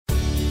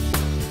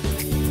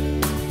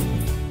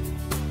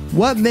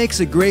What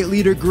makes a great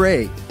leader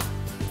great?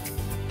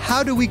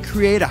 How do we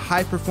create a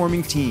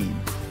high-performing team?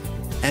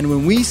 And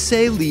when we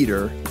say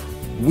leader,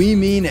 we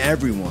mean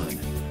everyone,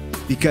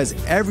 because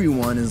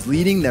everyone is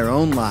leading their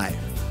own life.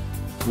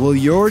 Will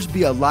yours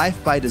be a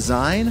life by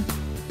design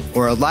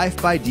or a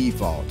life by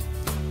default?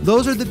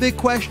 Those are the big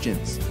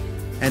questions,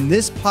 and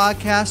this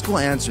podcast will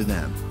answer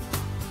them.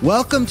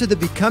 Welcome to the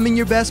Becoming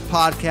Your Best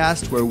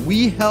podcast, where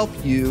we help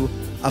you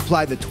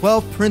apply the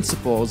 12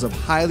 principles of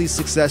highly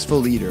successful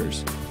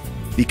leaders,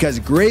 because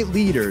great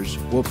leaders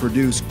will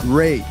produce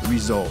great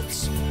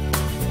results.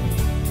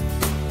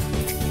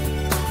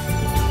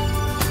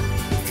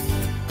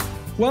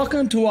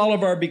 Welcome to all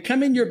of our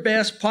Becoming Your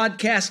Best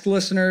podcast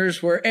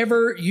listeners,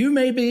 wherever you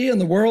may be in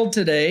the world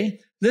today.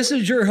 This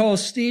is your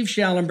host, Steve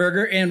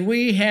Schallenberger, and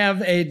we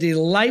have a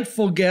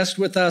delightful guest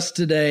with us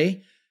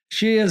today.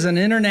 She is an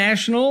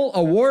international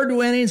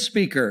award-winning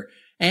speaker,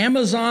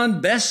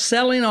 Amazon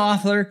best-selling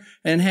author,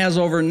 and has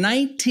over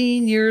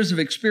 19 years of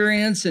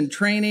experience in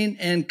training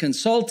and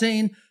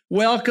consulting.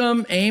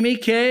 Welcome, Amy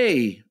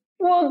K.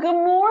 Well, good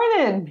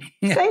morning.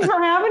 Thanks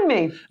for having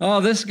me.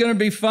 Oh, this is going to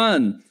be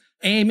fun.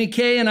 Amy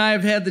K and I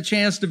have had the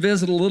chance to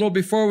visit a little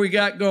before we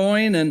got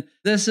going, and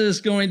this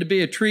is going to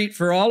be a treat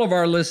for all of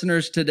our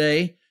listeners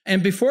today.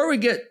 And before we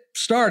get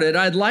started,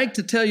 I'd like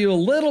to tell you a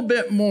little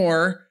bit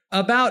more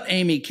about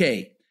Amy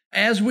K.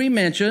 As we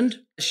mentioned,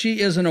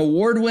 she is an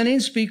award-winning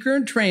speaker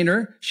and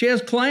trainer. She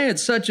has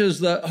clients such as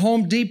the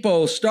Home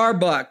Depot,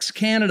 Starbucks,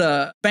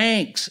 Canada,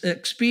 banks,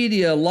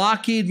 Expedia,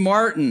 Lockheed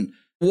Martin,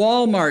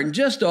 Walmart, and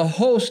just a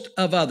host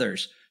of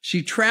others.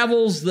 She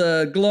travels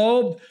the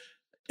globe,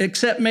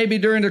 except maybe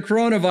during the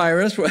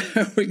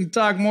coronavirus. We can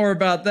talk more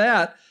about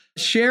that.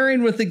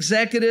 Sharing with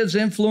executives,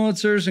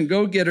 influencers, and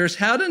go-getters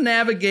how to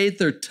navigate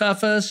their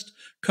toughest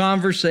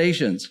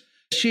conversations.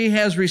 She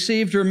has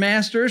received her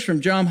master's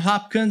from Johns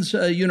Hopkins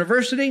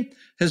University,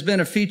 has been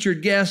a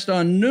featured guest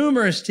on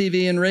numerous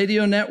TV and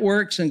radio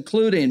networks,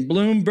 including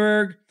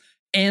Bloomberg,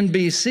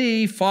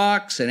 NBC,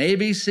 Fox, and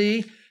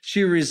ABC.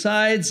 She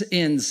resides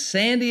in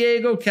San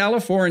Diego,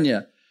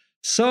 California.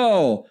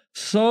 So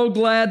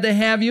glad to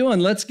have you,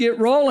 and let's get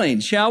rolling,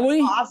 shall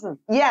we? Awesome.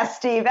 Yes,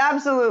 Steve,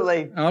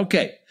 absolutely.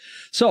 Okay.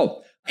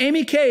 So,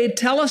 Amy K,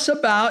 tell us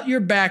about your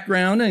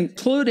background,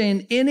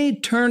 including any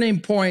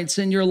turning points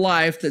in your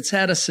life that's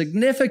had a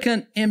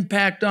significant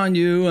impact on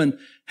you, and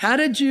how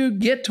did you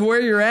get to where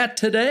you're at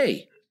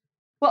today?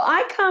 Well,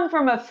 I come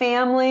from a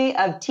family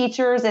of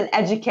teachers and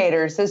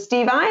educators. So,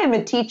 Steve, I am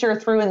a teacher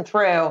through and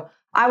through.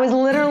 I was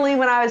literally,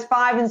 when I was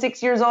 5 and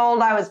 6 years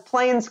old, I was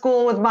playing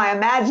school with my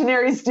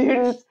imaginary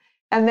students.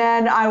 And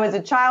then I was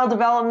a child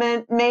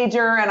development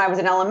major, and I was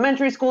an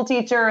elementary school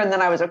teacher, and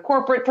then I was a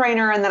corporate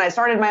trainer, and then I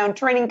started my own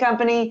training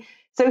company.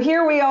 So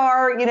here we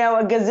are, a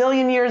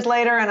gazillion years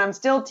later, and I'm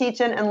still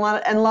teaching and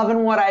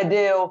loving what I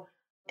do.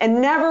 And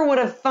never would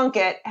have thunk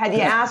it had you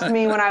asked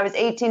me when I was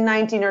 18,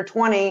 19, or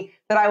 20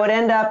 that I would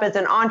end up as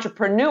an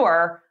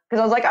entrepreneur,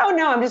 because I was like, oh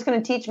no, I'm just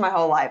going to teach my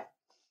whole life.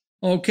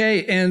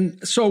 Okay.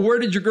 And so where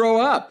did you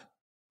grow up?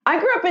 I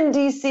grew up in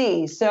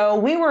D.C., so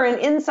we were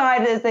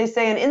inside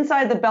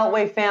the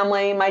Beltway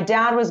family. My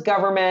dad was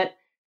government.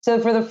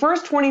 So for the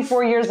first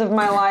 24 years of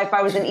my life,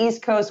 I was an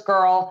East Coast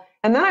girl.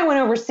 And then I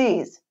went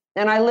overseas.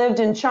 And I lived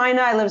in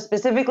China. I lived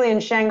specifically in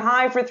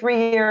Shanghai for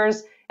 3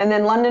 years, and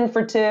then London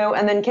for 2,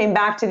 and then came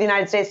back to the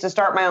United States to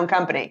start my own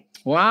company.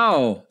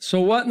 Wow. So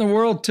what in the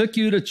world took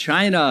you to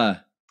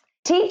China?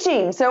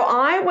 Teaching. So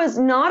I was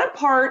not a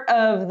part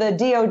of the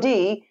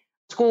DoD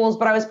schools,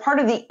 but I was part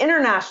of the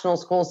international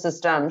school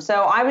system.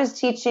 So I was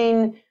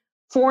teaching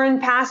foreign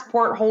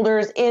passport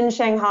holders in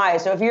Shanghai.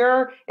 So if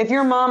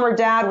your mom or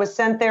dad was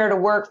sent there to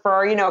work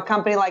for, a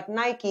company like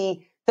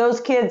Nike,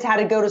 those kids had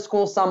to go to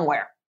school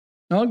somewhere.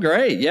 Oh,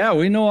 great. Yeah,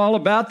 we know all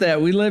about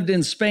that. We lived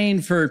in Spain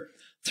for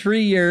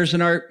 3 years,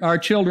 and our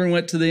children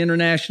went to the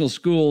international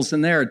schools,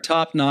 and they're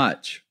top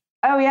notch.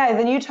 Oh, yeah.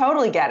 Then you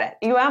totally get it.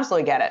 You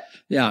absolutely get it.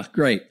 Yeah,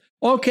 great.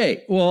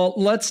 Okay, well,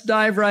 let's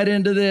dive right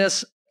into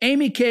this.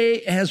 Amy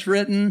K has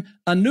written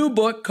a new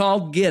book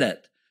called Get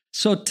It.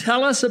 So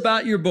tell us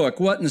about your book.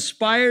 What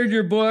inspired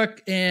your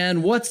book,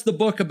 and what's the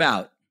book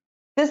about?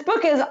 This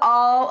book is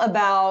all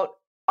about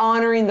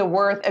honoring the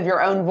worth of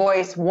your own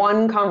voice,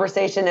 one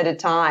conversation at a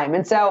time.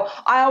 And so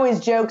I always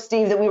joke,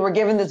 Steve, that we were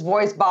given this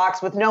voice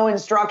box with no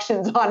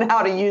instructions on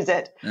how to use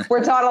it.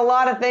 We're taught a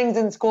lot of things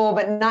in school,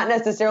 but not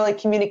necessarily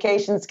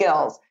communication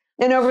skills.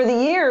 And over the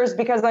years,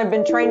 because I've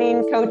been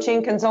training,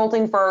 coaching,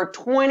 consulting for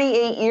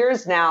 28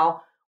 years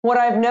now, what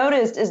I've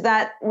noticed is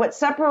that what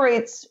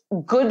separates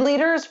good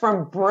leaders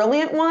from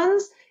brilliant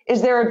ones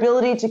is their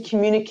ability to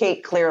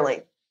communicate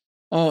clearly.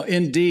 Oh,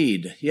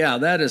 indeed. Yeah,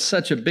 that is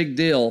such a big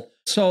deal.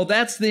 So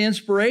that's the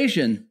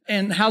inspiration.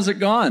 And how's it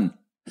gone?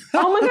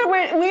 Oh my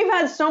God, we've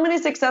had so many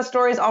success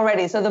stories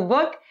already. So the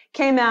book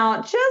came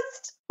out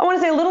I want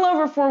to say a little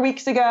over 4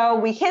 weeks ago.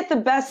 We hit the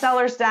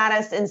bestseller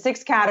status in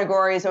 6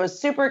 categories. It was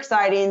super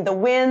exciting. The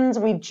wins,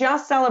 we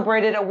just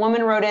celebrated. A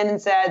woman wrote in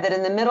and said that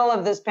in the middle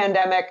of this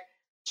pandemic,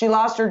 she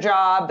lost her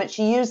job, but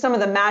she used some of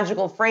the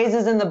magical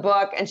phrases in the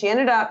book, and she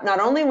ended up not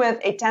only with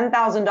a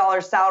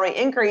 $10,000 salary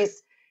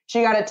increase,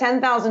 She got a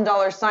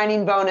 $10,000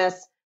 signing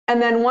bonus. And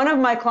then one of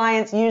my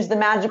clients used the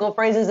magical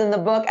phrases in the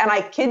book. And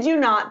I kid you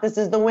not, this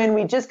is the win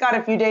we just got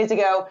a few days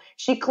ago.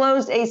 She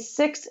closed a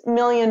 $6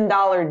 million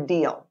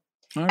deal.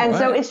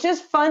 So it's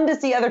just fun to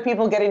see other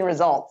people getting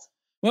results.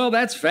 Well,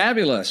 that's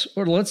fabulous.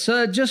 Well, let's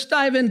just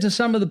dive into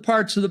some of the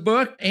parts of the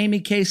book.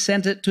 Amy K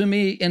sent it to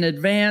me in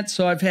advance,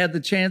 so I've had the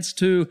chance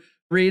to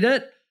read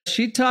it.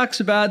 She talks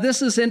about,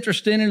 this is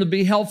interesting, it'll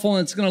be helpful,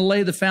 and it's going to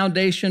lay the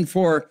foundation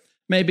for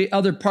maybe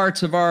other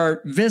parts of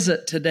our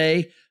visit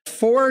today.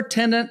 4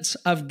 tenets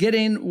of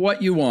getting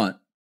what you want.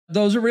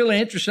 Those are really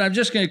interesting. I'm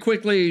just going to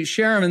quickly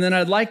share them, and then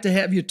I'd like to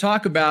have you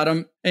talk about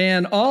them.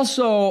 And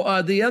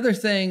also, the other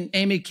thing,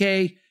 Amy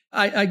K,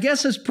 I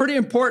guess it's pretty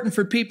important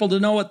for people to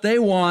know what they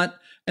want.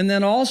 And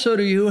then also,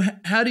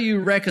 how do you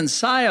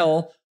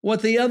reconcile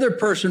what the other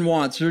person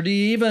wants? Or do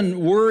you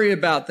even worry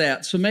about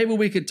that? So maybe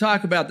we could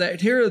talk about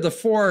that. Here are the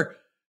 4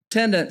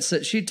 tenets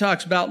that she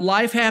talks about.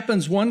 Life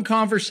happens one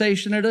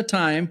conversation at a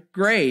time.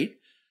 Great.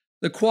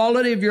 The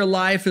quality of your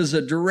life is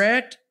a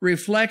direct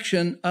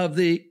reflection of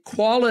the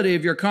quality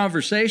of your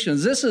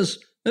conversations. This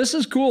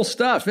is cool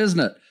stuff,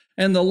 isn't it?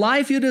 And the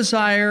life you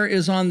desire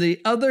is on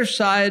the other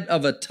side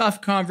of a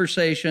tough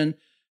conversation,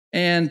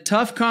 and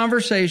tough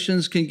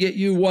conversations can get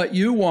you what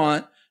you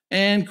want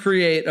and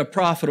create a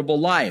profitable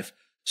life.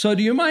 So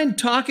do you mind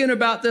talking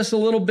about this a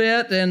little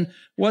bit, and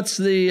what's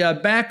the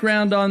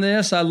background on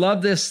this? I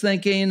love this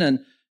thinking,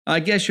 and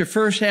I guess you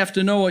first have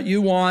to know what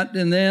you want,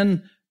 and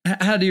then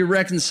how do you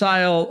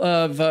reconcile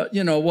of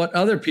what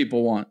other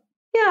people want?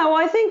 Yeah, well,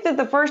 I think that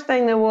the first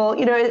thing that will,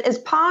 as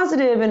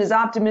positive and as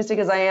optimistic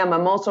as I am,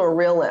 I'm also a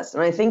realist.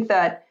 And I think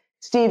that,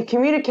 Steve,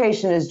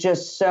 communication is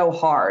just so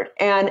hard.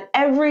 And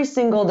every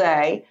single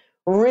day,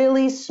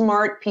 really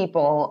smart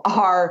people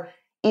are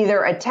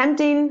either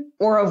attempting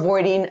or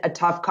avoiding a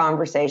tough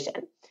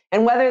conversation.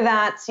 And whether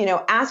that's,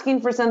 asking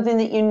for something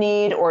that you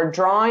need, or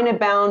drawing a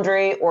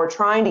boundary, or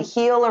trying to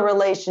heal a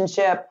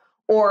relationship,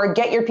 or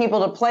get your people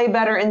to play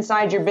better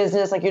inside your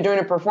business, like you're doing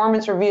a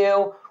performance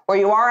review, or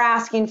you are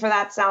asking for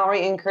that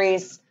salary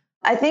increase.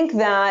 I think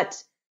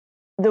that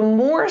the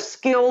more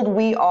skilled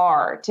we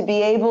are to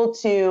be able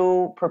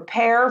to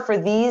prepare for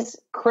these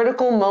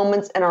critical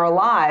moments in our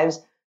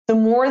lives, the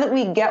more that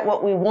we get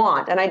what we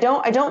want. And I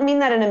don't mean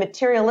that in a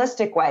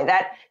materialistic way.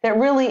 That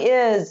really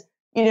is,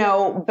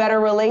 better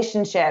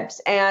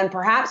relationships and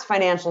perhaps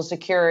financial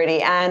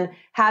security and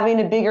having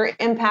a bigger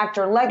impact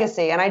or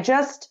legacy. And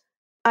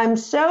I'm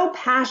so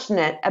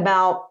passionate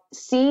about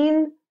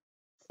seeing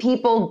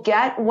people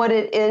get what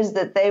it is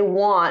that they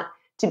want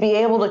to be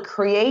able to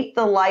create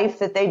the life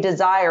that they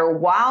desire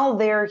while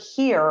they're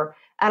here.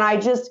 And I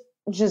just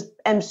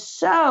am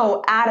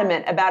so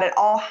adamant about it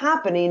all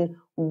happening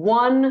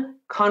one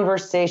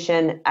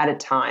conversation at a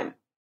time.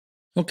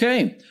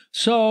 Okay.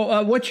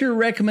 So what's your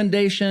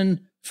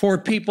recommendation for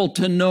people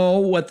to know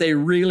what they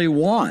really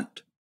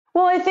want?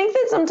 Well, I think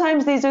that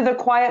sometimes these are the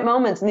quiet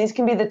moments, and these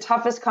can be the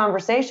toughest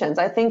conversations.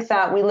 I think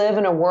that we live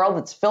in a world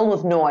that's filled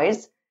with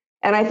noise.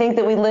 And I think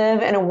that we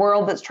live in a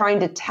world that's trying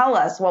to tell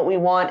us what we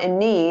want and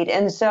need.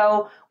 And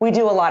so we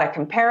do a lot of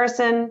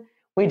comparison.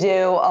 We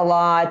do a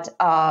lot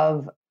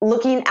of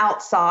looking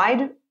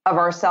outside of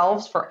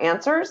ourselves for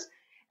answers.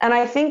 And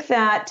I think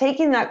that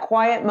taking that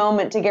quiet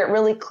moment to get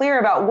really clear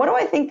about, what do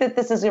I think that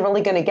this is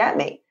really going to get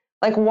me?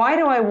 Like, why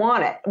do I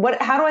want it?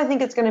 How do I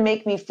think it's going to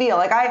make me feel?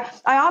 Like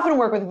I often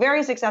work with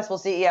very successful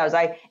CEOs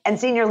and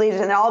senior leaders,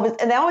 and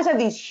they always have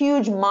these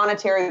huge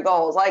monetary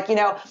goals. Like,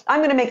 I'm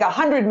going to make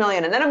 100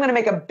 million, and then I'm going to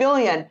make 1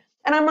 billion.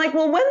 And I'm like,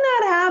 well, when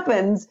that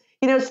happens,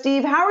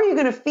 Steve, how are you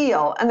going to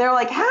feel? And they're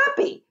like,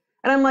 happy.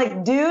 And I'm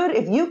like, dude,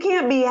 if you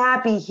can't be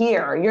happy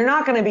here, you're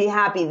not going to be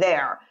happy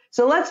there.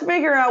 So let's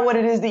figure out what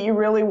it is that you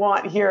really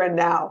want here and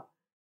now.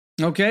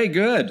 Okay,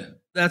 good.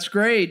 That's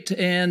great.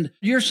 And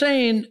you're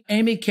saying,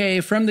 Amy K,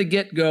 from the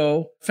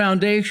get-go,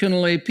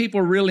 foundationally,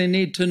 people really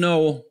need to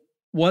know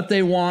what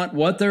they want,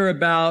 what they're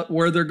about,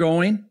 where they're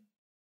going?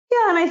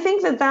 Yeah, and I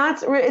think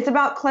that it's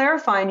about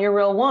clarifying your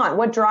real want.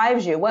 What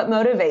drives you? What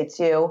motivates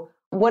you?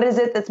 What is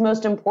it that's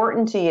most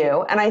important to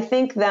you? And I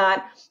think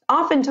that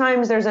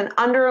oftentimes there's an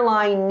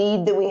underlying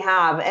need that we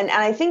have. And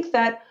I think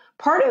that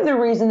part of the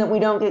reason that we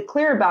don't get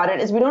clear about it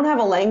is we don't have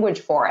a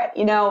language for it.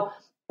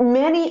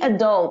 Many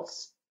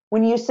adults,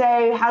 when you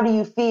say, how do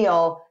you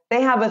feel?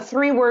 They have a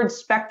 3-word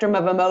spectrum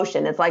of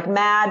emotion. It's like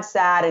mad,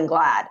 sad, and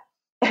glad.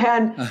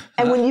 And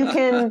when you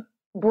can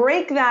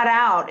break that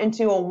out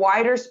into a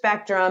wider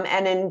spectrum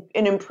and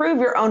improve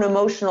your own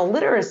emotional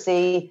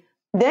literacy,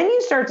 then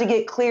you start to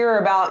get clear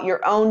about your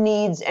own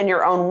needs and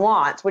your own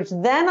wants, which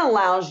then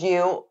allows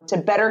you to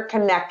better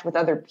connect with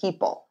other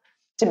people,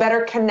 to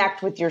better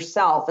connect with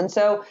yourself. And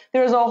so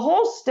there's a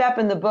whole step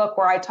in the book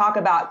where I talk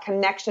about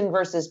connection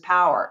versus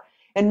power.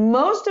 And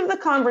most of the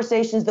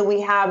conversations that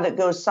we have that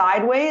go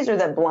sideways or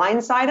that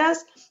blindside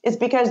us is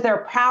because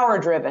they're power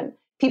driven.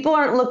 People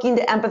aren't looking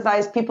to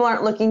empathize. People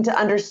aren't looking to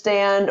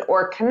understand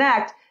or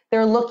connect.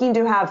 They're looking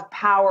to have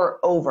power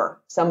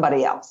over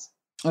somebody else.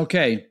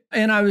 Okay.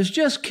 And I was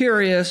just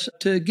curious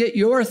to get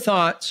your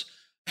thoughts.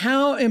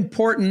 how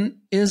important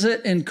is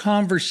it in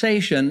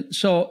conversation?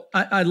 So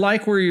I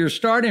like where you're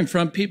starting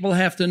from. People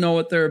have to know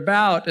what they're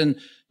about, and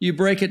you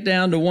break it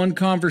down to one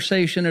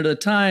conversation at a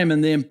time,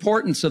 and the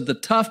importance of the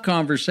tough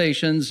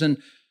conversations. And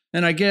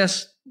I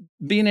guess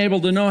being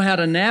able to know how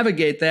to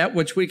navigate that,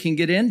 which we can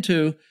get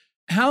into.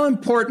 How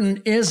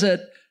important is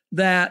it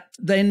that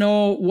they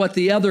know what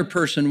the other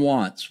person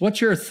wants?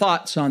 What's your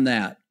thoughts on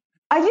that?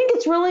 I think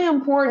it's really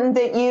important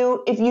that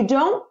if you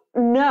don't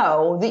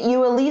know, that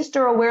you at least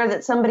are aware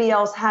that somebody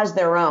else has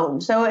their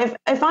own. So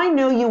if I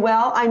know you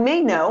well, I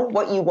may know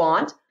what you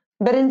want,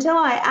 but until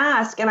I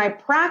ask and I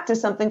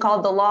practice something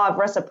called the law of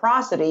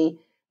reciprocity,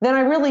 then I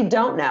really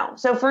don't know.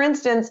 So for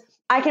instance,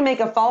 I can make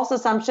a false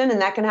assumption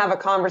and that can have a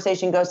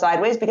conversation go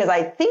sideways because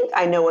I think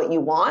I know what you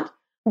want.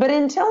 But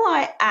until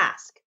I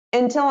ask,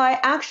 until I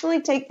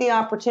actually take the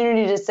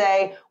opportunity to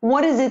say,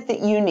 what is it that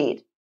you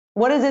need?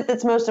 What is it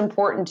that's most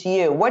important to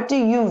you? What do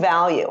you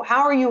value?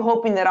 How are you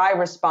hoping that I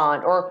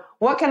respond? Or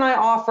what can I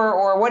offer?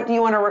 Or what do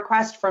you want to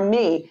request from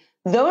me?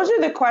 Those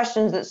are the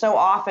questions that so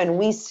often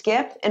we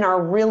skip in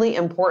our really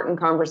important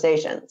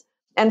conversations.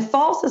 And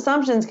false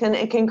assumptions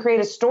can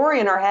create a story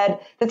in our head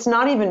that's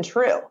not even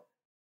true.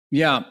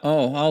 Yeah.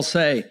 Oh, I'll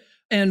say.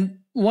 And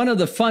one of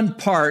the fun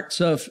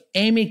parts of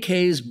Amy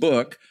K's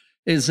book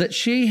is that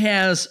she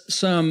has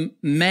some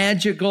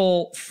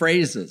magical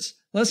phrases.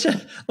 Let's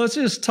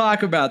just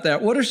talk about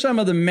that. What are some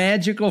of the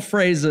magical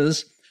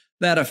phrases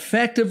that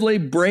effectively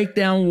break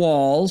down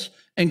walls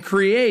and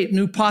create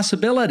new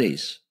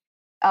possibilities?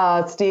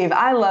 Steve,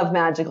 I love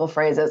magical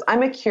phrases.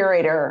 I'm a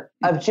curator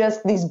of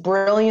just these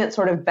brilliant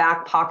sort of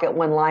back pocket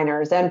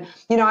one-liners. And,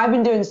 I've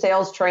been doing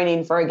sales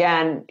training for,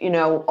 again,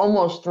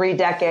 almost 3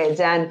 decades.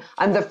 And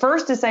I'm the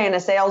first to say in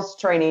a sales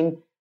training,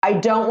 I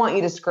don't want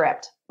you to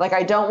script. Like,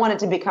 I don't want it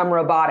to become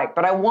robotic,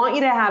 but I want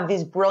you to have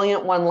these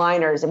brilliant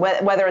one-liners,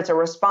 whether it's a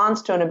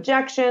response to an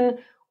objection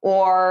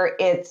or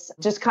it's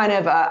just kind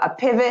of a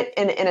pivot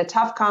in a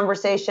tough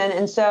conversation.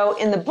 And so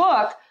in the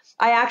book,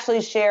 I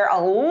actually share a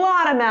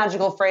lot of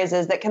magical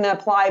phrases that can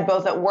apply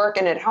both at work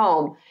and at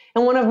home.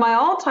 And one of my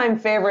all-time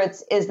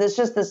favorites is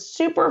this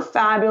super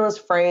fabulous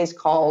phrase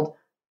called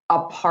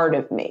a part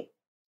of me.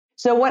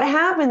 So what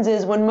happens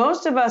is when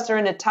most of us are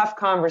in a tough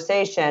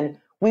conversation,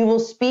 we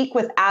will speak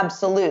with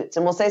absolutes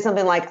and we'll say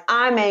something like,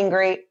 I'm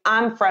angry,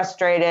 I'm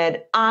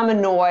frustrated, I'm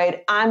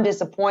annoyed, I'm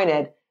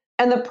disappointed.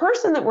 And the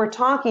person that we're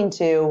talking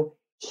to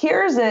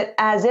hears it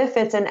as if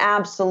it's an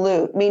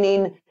absolute,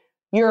 meaning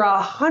you're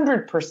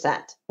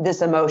 100%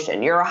 this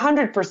emotion, you're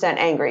 100%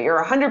 angry,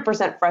 you're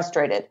 100%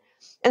 frustrated.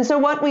 And so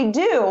what we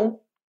do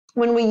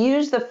when we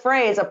use the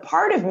phrase, a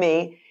part of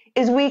me,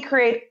 is we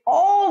create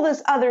all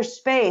this other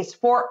space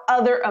for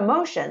other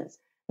emotions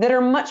that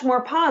are much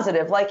more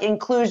positive, like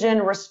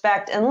inclusion,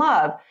 respect, and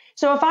love.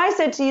 So if I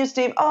said to you,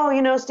 Steve,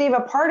 Steve,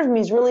 a part of me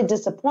is really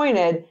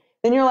disappointed,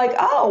 then you're like,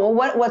 oh,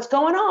 well, what's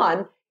going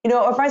on?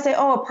 If I say,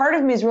 a part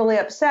of me is really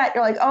upset,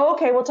 you're like, oh,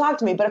 okay, well, talk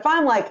to me. But if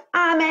I'm like,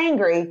 I'm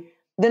angry,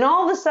 then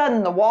all of a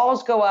sudden the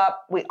walls go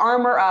up, we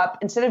armor up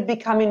instead of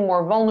becoming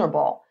more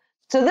vulnerable.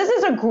 So this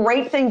is a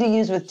great thing to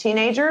use with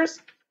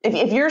teenagers.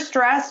 If you're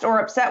stressed or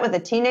upset with a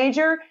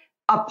teenager,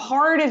 a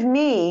part of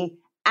me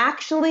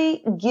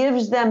actually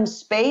gives them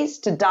space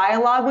to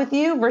dialogue with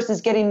you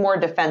versus getting more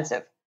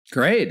defensive.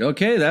 Great.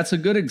 Okay, that's a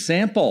good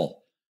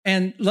example.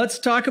 And let's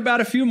talk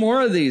about a few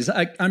more of these.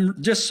 I'm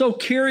just so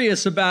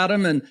curious about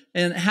them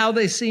and how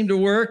they seem to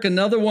work.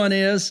 Another one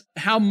is,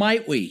 how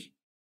might we?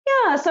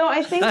 Yeah, so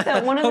I think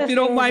that one of the Hope you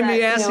don't mind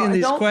me asking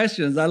these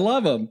questions. I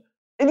love them.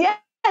 Yeah,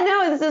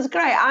 no, this is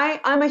great.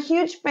 I'm a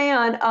huge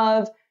fan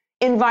of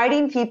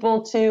inviting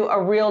people to a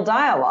real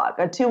dialogue,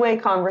 a two-way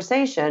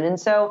conversation. And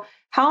so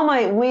how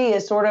might we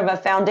is sort of a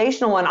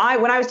foundational one.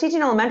 When I was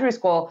teaching elementary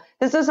school,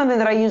 this is something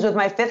that I used with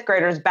my 5th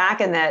graders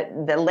back in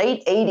the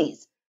late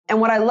 80s. And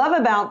what I love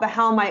about the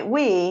how might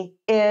we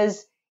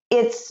is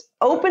it's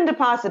open to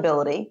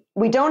possibility.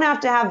 We don't have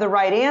to have the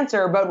right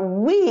answer, but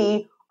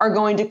we are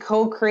going to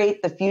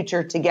co-create the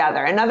future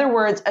together. In other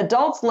words,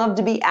 adults love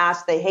to be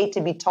asked, they hate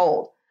to be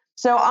told.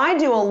 So I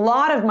do a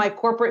lot of my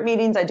corporate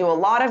meetings, I do a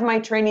lot of my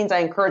trainings, I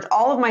encourage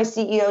all of my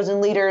CEOs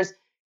and leaders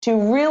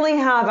to really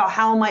have a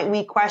how might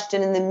we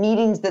question in the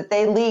meetings that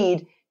they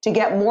lead to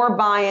get more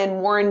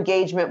buy-in, more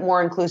engagement,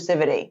 more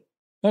inclusivity.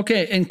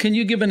 Okay, and can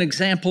you give an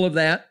example of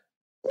that?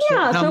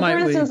 Yeah, so for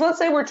instance, let's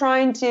say we're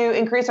trying to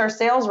increase our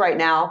sales right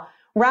now.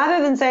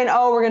 Rather than saying,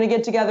 we're going to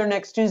get together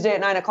next Tuesday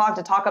at 9 o'clock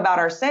to talk about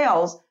our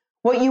sales,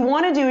 what you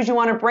want to do is you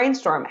want to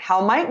brainstorm.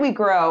 How might we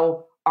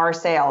grow our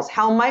sales?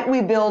 How might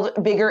we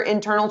build bigger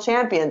internal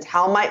champions?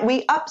 How might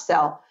we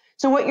upsell?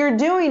 So what you're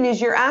doing is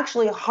you're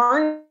actually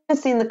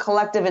harnessing the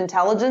collective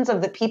intelligence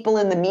of the people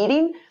in the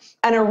meeting.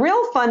 And a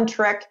real fun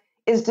trick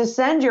is to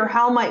send your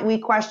how might we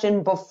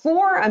question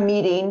before a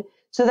meeting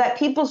so that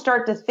people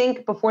start to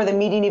think before the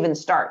meeting even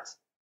starts.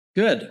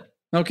 Good.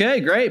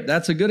 Okay, great.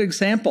 That's a good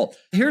example.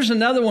 Here's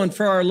another one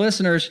for our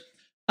listeners.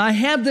 I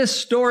have this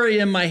story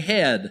in my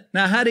head.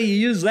 Now, how do you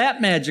use that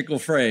magical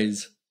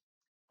phrase?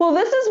 Well,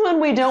 this is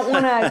when we don't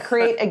want to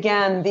create,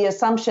 again, the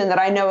assumption that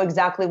I know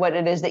exactly what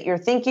it is that you're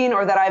thinking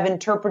or that I've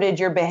interpreted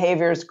your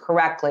behaviors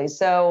correctly.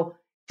 So,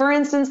 for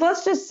instance,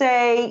 let's just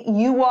say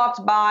you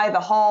walked by the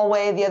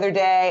hallway the other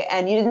day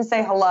and you didn't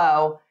say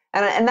hello.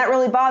 And that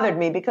really bothered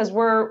me because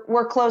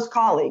we're close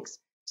colleagues.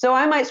 So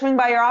I might swing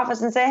by your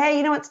office and say, hey,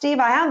 you know what, Steve,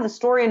 I have the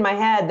story in my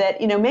head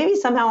that, maybe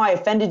somehow I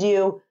offended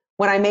you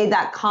when I made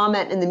that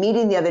comment in the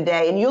meeting the other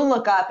day. And you'll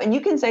look up and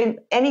you can say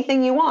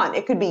anything you want.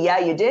 It could be, yeah,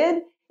 you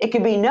did. It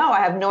could be, no,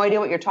 I have no idea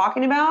what you're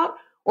talking about.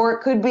 Or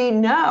it could be,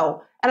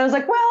 no. And I was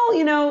like,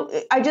 well,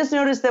 I just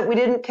noticed that we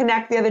didn't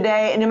connect the other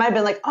day. And it might have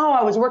been like, oh,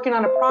 I was working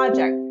on a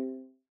project.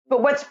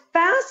 But what's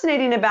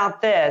fascinating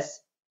about this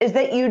is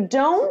that you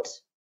don't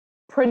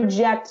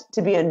project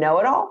to be a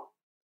know-it-all.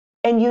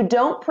 And you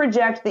don't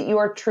project that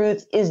your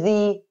truth is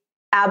the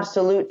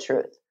absolute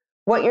truth.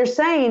 What you're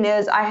saying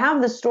is, I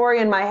have the story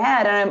in my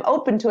head and I'm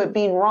open to it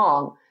being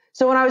wrong.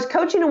 So when I was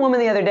coaching a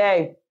woman the other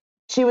day,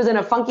 she was in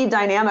a funky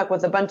dynamic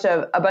with a bunch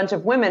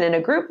of women in a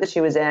group that she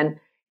was in.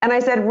 And I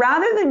said,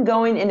 rather than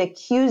going and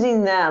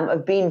accusing them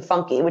of being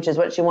funky, which is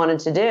what she wanted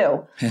to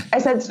do, I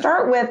said,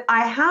 start with,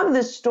 I have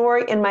this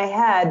story in my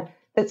head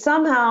that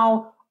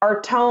somehow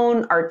our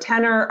tone, our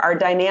tenor, our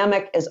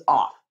dynamic is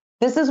off.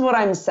 This is what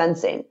I'm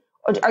sensing.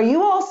 Are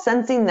you all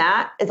sensing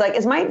that? It's like,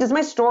 does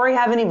my story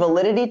have any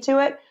validity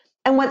to it?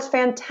 And what's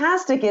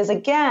fantastic is,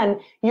 again,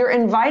 you're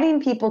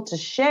inviting people to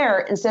share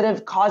instead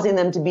of causing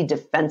them to be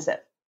defensive.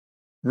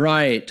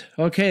 Right.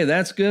 Okay,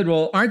 that's good.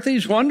 Well, aren't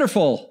these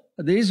wonderful?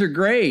 These are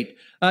great.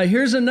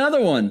 Here's another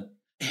one.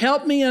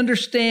 Help me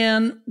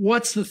understand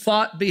what's the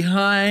thought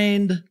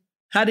behind.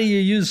 How do you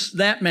use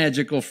that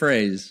magical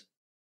phrase?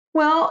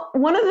 Well,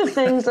 one of the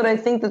things that I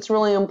think that's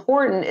really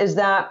important is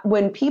that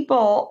when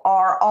people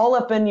are all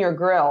up in your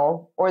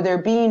grill or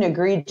they're being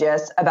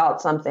egregious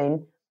about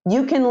something,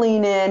 you can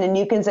lean in and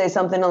you can say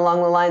something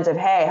along the lines of,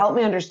 hey, help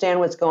me understand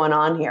what's going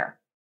on here.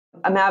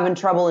 I'm having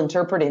trouble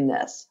interpreting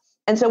this.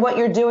 And so what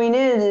you're doing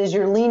is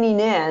you're leaning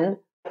in.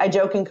 I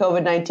joke in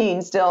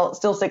COVID-19,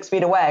 still 6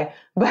 feet away,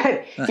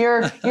 but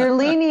you're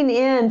leaning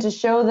in to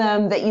show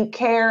them that you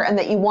care and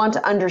that you want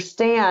to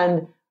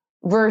understand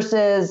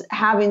versus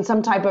having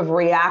some type of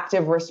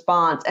reactive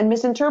response and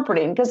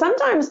misinterpreting. Because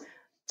sometimes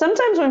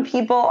when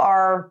people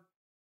are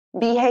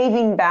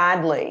behaving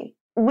badly,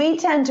 we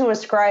tend to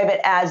ascribe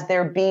it as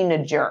they're being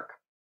a jerk.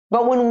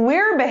 But when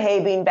we're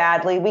behaving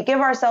badly, we give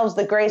ourselves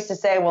the grace to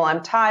say, well,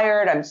 I'm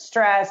tired, I'm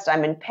stressed,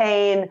 I'm in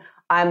pain,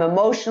 I'm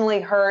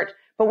emotionally hurt.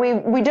 But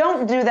we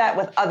don't do that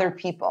with other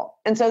people.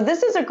 And so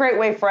this is a great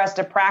way for us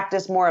to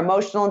practice more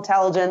emotional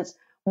intelligence,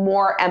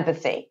 more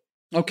empathy.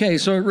 Okay,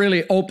 so it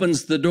really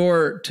opens the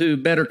door to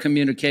better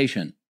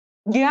communication.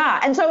 Yeah.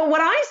 And so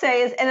what I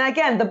say is, and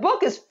again, the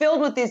book is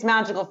filled with these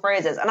magical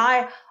phrases. And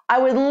I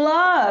would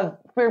love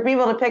for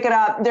people to pick it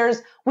up.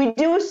 We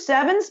do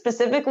 7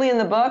 specifically in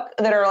the book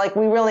that are like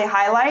we really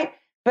highlight.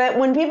 But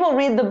when people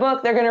read the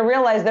book, they're going to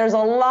realize there's a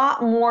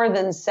lot more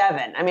than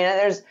 7. I mean,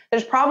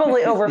 there's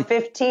probably over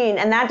 15,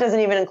 and that doesn't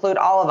even include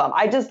all of them.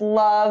 I just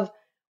love,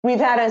 we've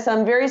had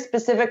some very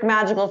specific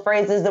magical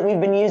phrases that we've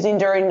been using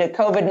during the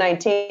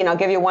COVID-19. I'll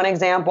give you one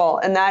example,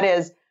 and that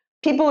is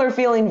people are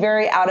feeling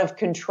very out of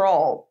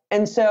control.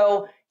 And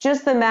so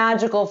just the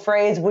magical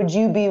phrase, would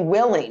you be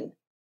willing,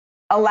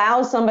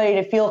 allows somebody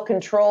to feel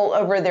control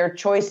over their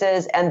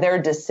choices and their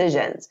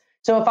decisions.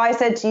 So if I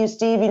said to you,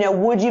 Steve,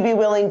 would you be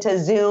willing to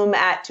Zoom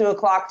at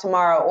 2:00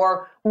 tomorrow?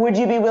 Or would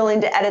you be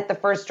willing to edit the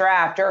first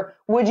draft? Or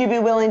would you be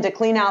willing to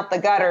clean out the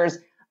gutters?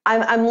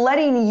 I'm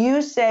letting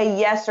you say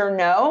yes or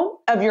no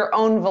of your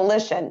own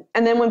volition.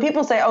 And then when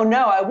people say, oh,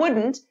 no, I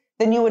wouldn't,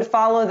 then you would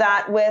follow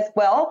that with,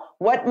 well,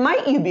 what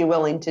might you be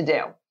willing to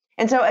do?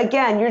 And so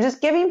again, you're just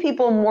giving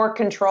people more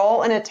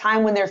control in a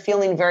time when they're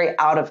feeling very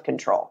out of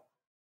control.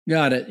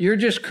 Got it. You're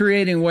just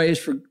creating ways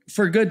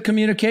for good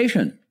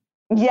communication.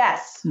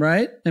 Yes.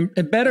 Right? And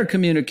better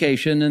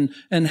communication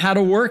and how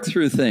to work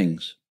through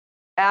things.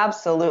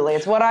 Absolutely.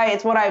 It's what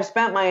I've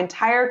spent my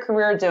entire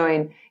career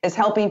doing, is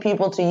helping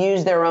people to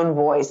use their own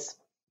voice.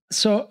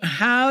 So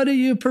how do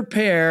you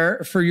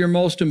prepare for your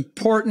most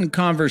important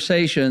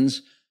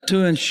conversations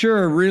to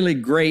ensure really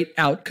great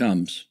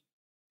outcomes?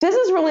 This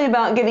is really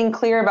about getting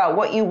clear about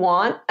what you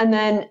want and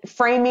then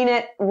framing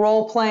it,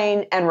 role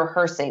playing, and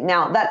rehearsing.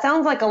 Now, that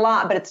sounds like a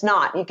lot, but it's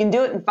not. You can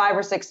do it in 5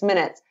 or 6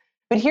 minutes.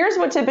 But here's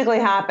what typically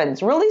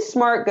happens. Really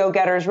smart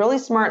go-getters, really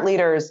smart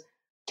leaders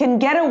can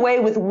get away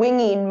with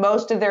winging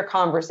most of their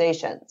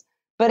conversations.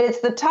 But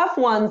it's the tough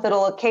ones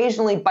that'll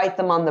occasionally bite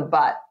them on the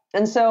butt.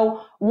 And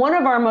so one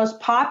of our most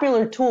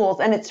popular tools,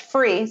 and it's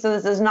free, so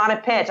this is not a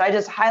pitch, I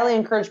just highly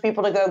encourage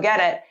people to go get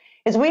it,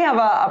 is we have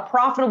a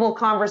profitable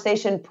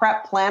conversation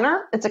prep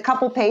planner. It's a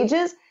couple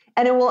pages,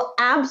 and it will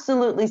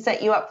absolutely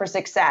set you up for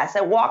success.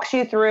 It walks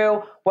you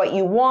through what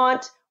you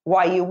want,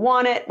 why you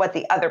want it, what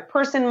the other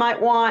person might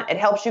want. It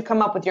helps you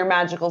come up with your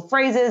magical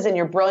phrases and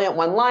your brilliant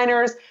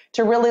one-liners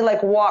to really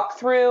walk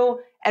through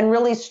and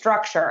really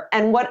structure.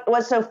 And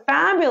what's so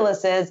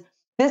fabulous is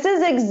This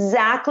is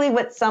exactly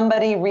what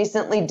somebody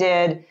recently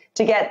did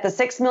to get the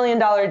 $6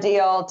 million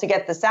deal, to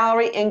get the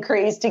salary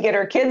increase, to get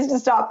her kids to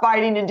stop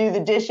fighting and do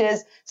the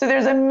dishes. So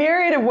there's a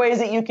myriad of ways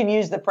that you can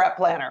use the prep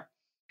planner.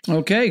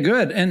 Okay,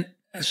 good. And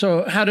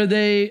so how do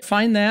they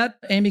find that,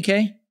 Amy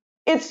K?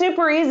 It's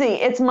super easy.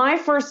 It's my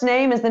first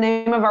name is the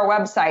name of our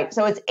website.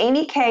 So it's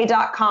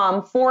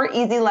AmyK.com, 4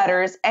 easy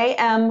letters,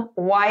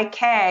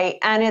 AMYK,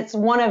 and it's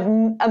one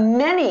of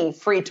many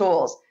free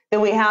tools that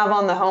we have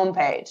on the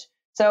homepage.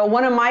 So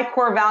one of my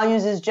core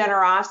values is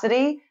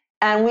generosity,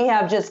 and we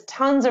have just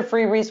tons of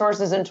free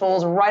resources and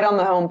tools right on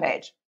the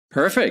homepage.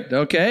 Perfect.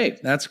 Okay,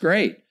 that's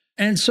great.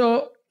 And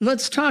so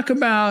let's talk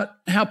about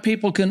how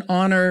people can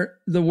honor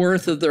the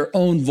worth of their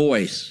own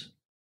voice.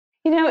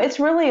 You know, it's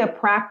really a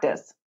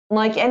practice.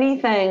 Like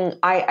anything,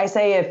 I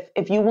say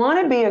if you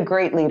want to be a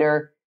great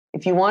leader,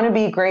 if you want to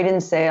be great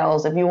in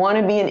sales, if you want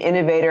to be an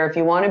innovator, if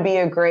you want to be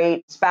a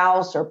great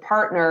spouse or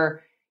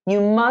partner, you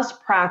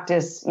must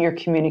practice your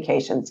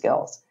communication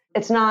skills.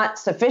 It's not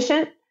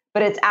sufficient,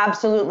 but it's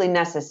absolutely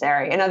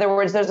necessary. In other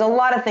words, there's a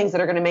lot of things that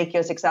are going to make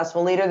you a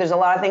successful leader. There's a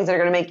lot of things that are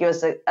going to make you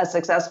a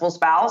successful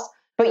spouse,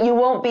 but you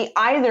won't be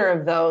either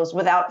of those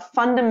without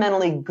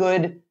fundamentally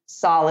good,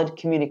 solid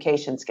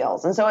communication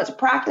skills. And so it's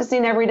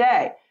practicing every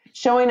day,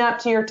 showing up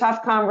to your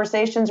tough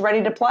conversations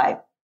ready to play.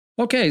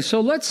 Okay,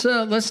 so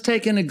let's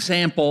take an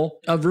example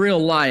of real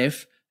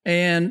life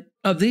and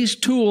of these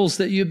tools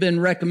that you've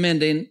been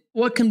recommending.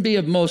 What can be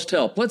of most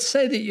help? Let's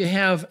say that you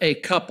have a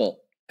couple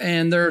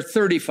and they're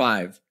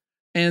 35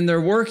 and they're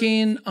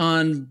working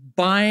on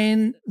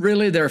buying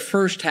really their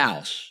first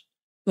house.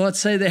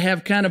 Let's say they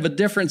have kind of a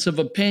difference of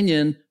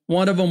opinion.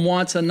 One of them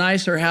wants a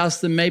nicer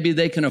house than maybe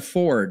they can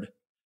afford.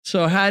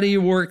 So how do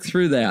you work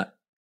through that?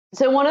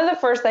 So one of the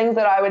first things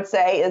that I would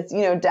say is,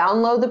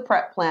 download the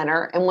prep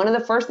planner. And one of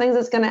the first things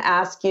it's going to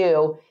ask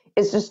you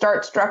is to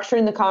start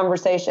structuring the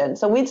conversation.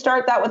 So we'd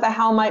start that with a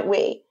how might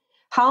we?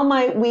 How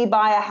might we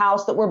buy a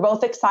house that we're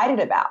both excited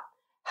about?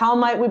 How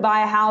might we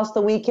buy a house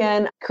that we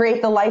can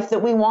create the life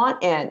that we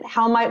want in?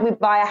 How might we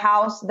buy a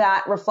house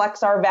that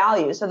reflects our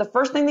values? So the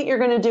first thing that you're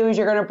going to do is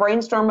you're going to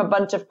brainstorm a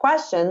bunch of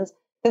questions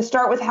that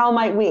start with how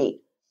might we?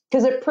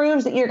 Because it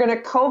proves that you're going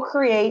to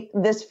co-create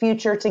this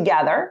future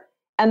together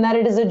and that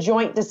it is a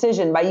joint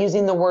decision by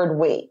using the word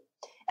we.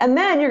 And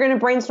then you're going to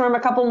brainstorm a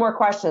couple more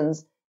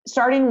questions,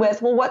 starting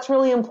with, well, what's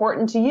really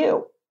important to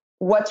you?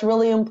 What's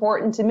really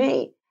important to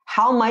me?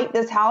 How might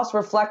this house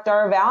reflect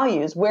our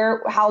values?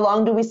 How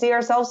long do we see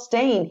ourselves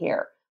staying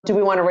here? Do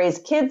we want to raise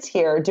kids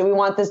here? Do we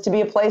want this to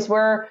be a place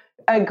where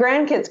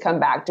grandkids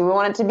come back? Do we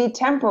want it to be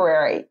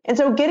temporary? And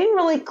so getting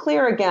really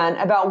clear again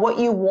about what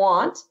you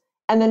want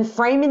and then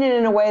framing it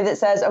in a way that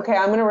says, okay,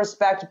 I'm going to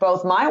respect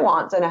both my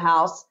wants in a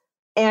house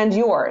and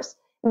yours.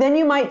 Then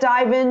you might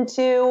dive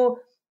into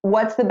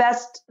what's the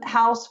best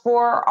house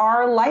for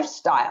our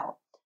lifestyle.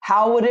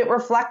 How would it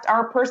reflect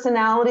our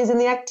personalities and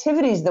the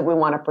activities that we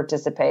want to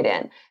participate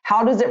in?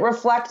 How does it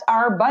reflect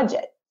our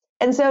budget?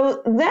 And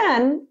so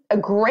then a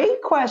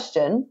great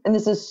question, and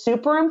this is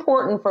super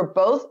important for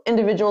both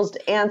individuals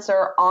to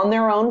answer on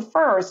their own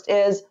first,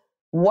 is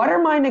what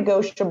are my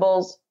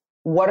negotiables?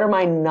 What are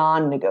my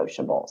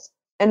non-negotiables?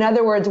 In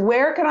other words,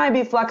 where can I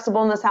be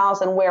flexible in this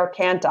house and where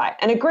can't I?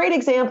 And a great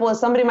example is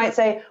somebody might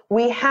say,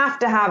 we have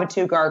to have a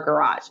 2-car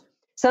garage.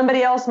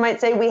 Somebody else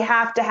might say, we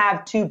have to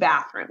have 2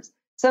 bathrooms.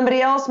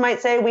 Somebody else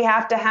might say, we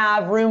have to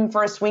have room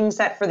for a swing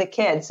set for the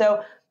kids.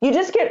 So you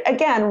just get,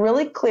 again,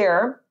 really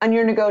clear on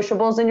your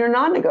negotiables and your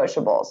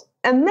non-negotiables.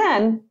 And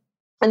then,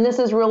 and this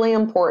is really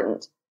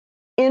important,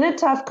 in a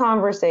tough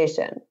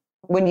conversation,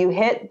 when you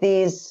hit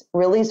these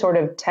really sort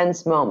of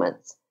tense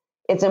moments,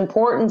 it's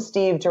important,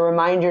 Steve, to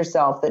remind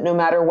yourself that no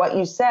matter what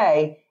you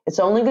say, it's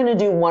only going to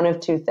do one of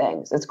 2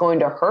 things. It's going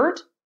to hurt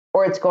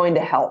or it's going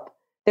to help.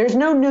 There's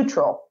no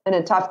neutral in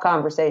a tough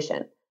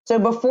conversation. So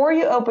before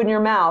you open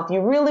your mouth, you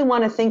really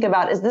want to think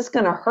about, is this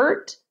going to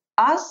hurt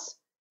us?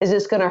 Is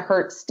this going to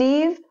hurt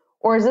Steve?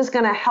 Or is this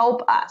going to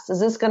help us? Is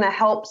this going to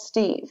help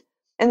Steve?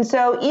 And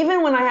so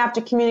even when I have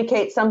to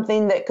communicate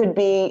something that could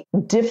be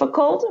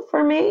difficult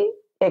for me,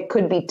 it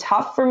could be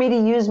tough for me to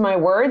use my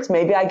words,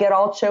 maybe I get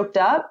all choked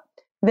up,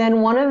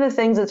 then one of the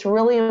things that's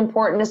really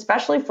important,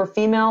 especially for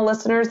female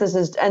listeners, this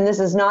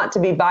is not to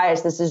be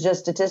biased, this is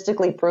just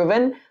statistically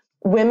proven,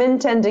 women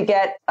tend to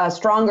get a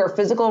stronger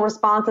physical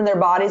response in their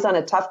bodies on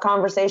a tough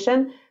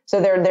conversation. So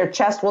their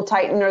chest will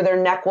tighten or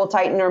their neck will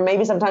tighten, or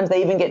maybe sometimes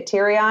they even get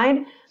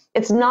teary-eyed.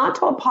 It's not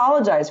to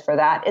apologize for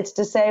that. It's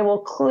to say, well,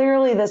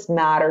 clearly this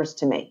matters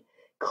to me.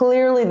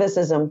 Clearly this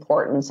is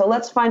important. So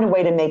let's find a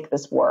way to make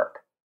this work.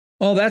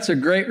 Oh, that's a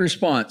great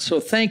response.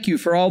 So thank you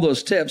for all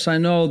those tips. I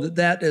know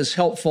that is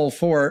helpful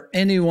for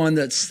anyone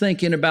that's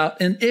thinking about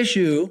an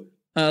issue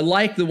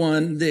like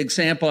the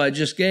example I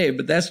just gave,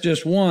 but that's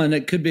just one.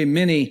 It could be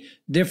many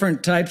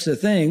different types of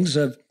things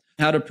of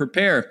how to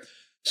prepare.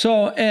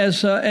 So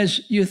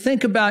as you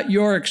think about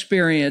your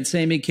experience,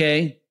 Amy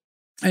K.,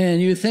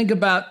 and you think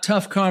about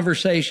tough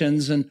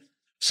conversations and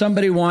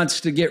somebody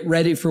wants to get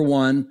ready for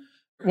one,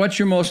 what's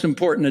your most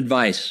important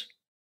advice?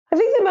 I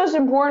think the most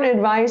important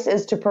advice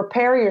is to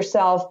prepare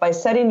yourself by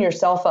setting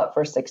yourself up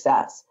for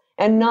success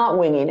and not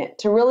winging it,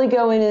 to really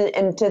go in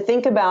and to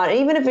think about,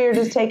 even if you're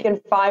just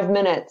taking 5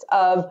 minutes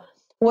of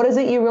what is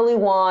it you really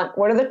want?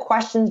 What are the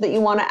questions that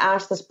you want to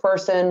ask this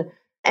person?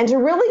 And to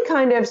really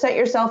kind of set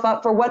yourself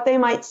up for what they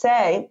might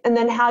say and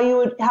then how you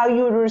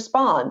would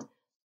respond.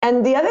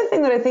 And the other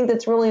thing that I think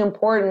that's really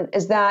important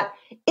is that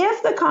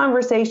if the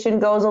conversation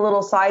goes a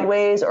little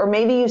sideways, or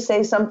maybe you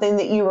say something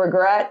that you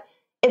regret,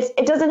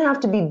 it doesn't have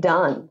to be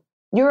done.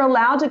 You're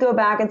allowed to go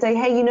back and say,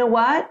 hey, you know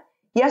what?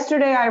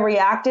 Yesterday I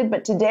reacted,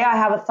 but today I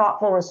have a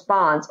thoughtful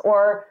response.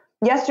 Or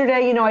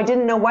yesterday, I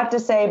didn't know what to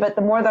say, but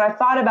the more that I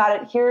thought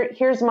about it,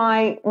 here's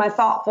my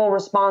thoughtful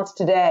response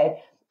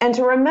today. And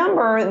to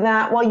remember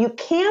that while you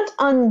can't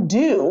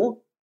undo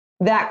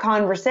that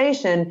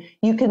conversation,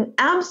 you can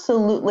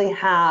absolutely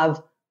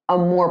have a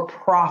more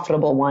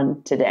profitable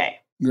one today.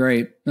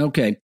 Great.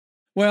 Okay.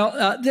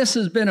 Well, this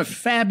has been a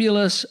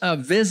fabulous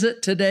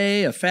visit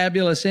today, a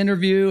fabulous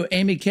interview.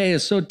 Amy K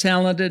is so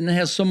talented and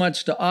has so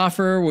much to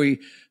offer.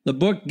 The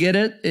book, Get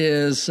It,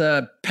 is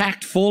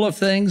packed full of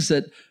things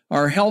that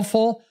are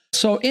helpful.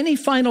 So any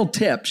final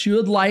tips you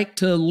would like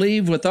to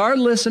leave with our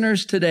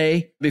listeners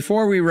today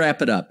before we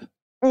wrap it up?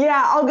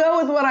 Yeah, I'll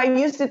go with what I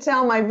used to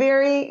tell my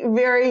very,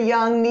 very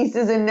young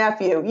nieces and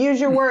nephew.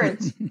 Use your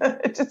words.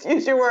 Just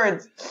use your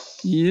words.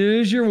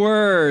 Use your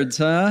words,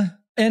 huh?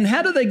 And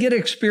how do they get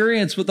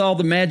experience with all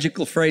the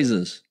magical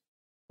phrases?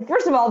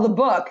 First of all, the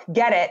book,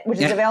 Get It, which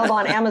is available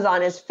on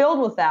Amazon, is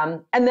filled with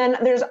them. And then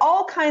there's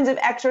all kinds of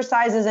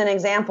exercises and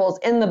examples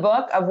in the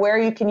book of where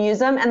you can use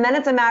them. And then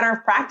it's a matter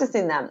of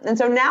practicing them. And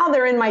so now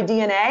they're in my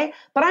DNA,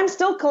 but I'm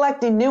still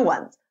collecting new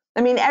ones.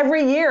 I mean,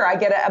 every year I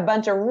get a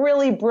bunch of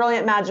really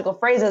brilliant magical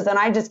phrases, and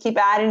I just keep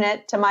adding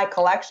it to my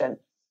collection.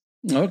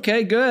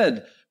 Okay,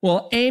 good.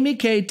 Well, Amy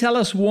K, tell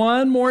us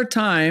one more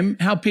time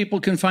how people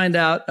can find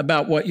out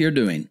about what you're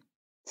doing.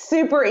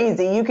 Super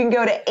easy. You can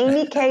go to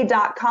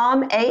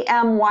AmyK.com,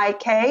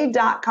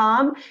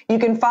 AMYK.com. You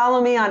can follow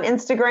me on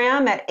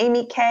Instagram at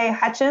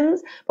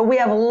AmyK_Hutchens, but we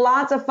have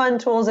lots of fun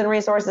tools and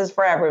resources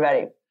for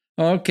everybody.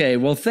 Okay.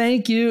 Well,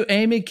 thank you,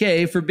 Amy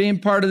K, for being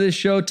part of this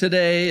show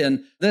today.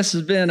 And this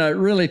has been a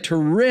really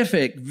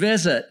terrific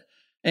visit.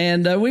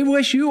 And we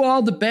wish you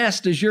all the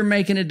best as you're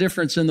making a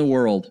difference in the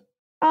world.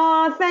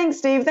 Oh, thanks,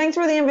 Steve. Thanks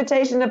for the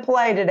invitation to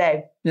play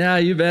today. Yeah,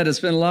 you bet.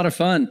 It's been a lot of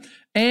fun.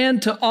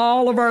 And to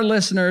all of our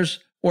listeners,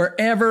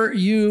 wherever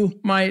you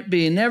might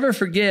be, never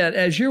forget,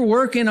 as you're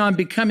working on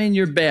becoming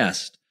your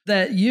best,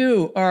 that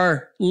you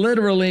are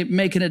literally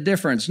making a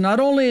difference, not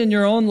only in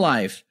your own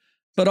life,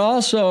 but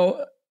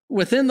also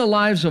within the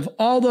lives of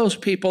all those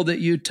people that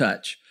you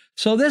touch.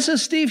 So this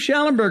is Steve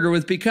Schallenberger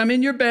with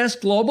Becoming Your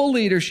Best Global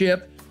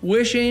Leadership,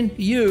 wishing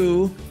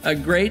you a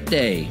great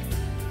day.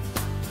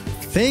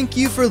 Thank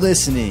you for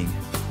listening.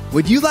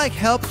 Would you like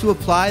help to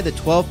apply the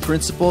 12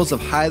 principles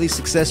of highly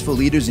successful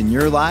leaders in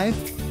your life,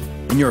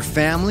 in your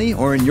family,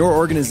 or in your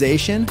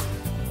organization?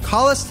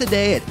 Call us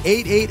today at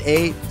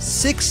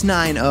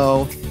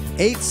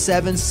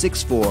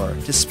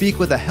 888-690-8764 to speak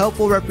with a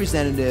helpful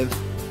representative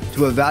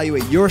to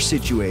evaluate your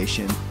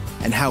situation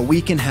and how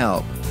we can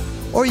help.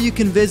 Or you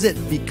can visit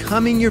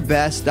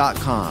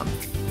becomingyourbest.com.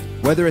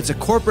 Whether it's a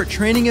corporate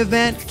training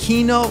event,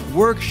 keynote,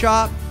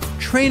 workshop,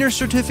 trainer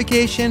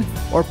certification,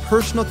 or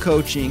personal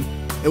coaching,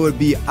 it would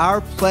be our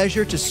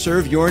pleasure to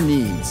serve your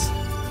needs.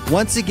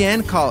 Once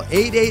again, call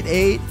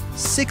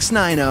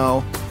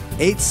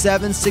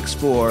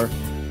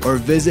 888-690-8764 or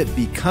visit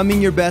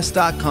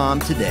becomingyourbest.com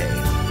today.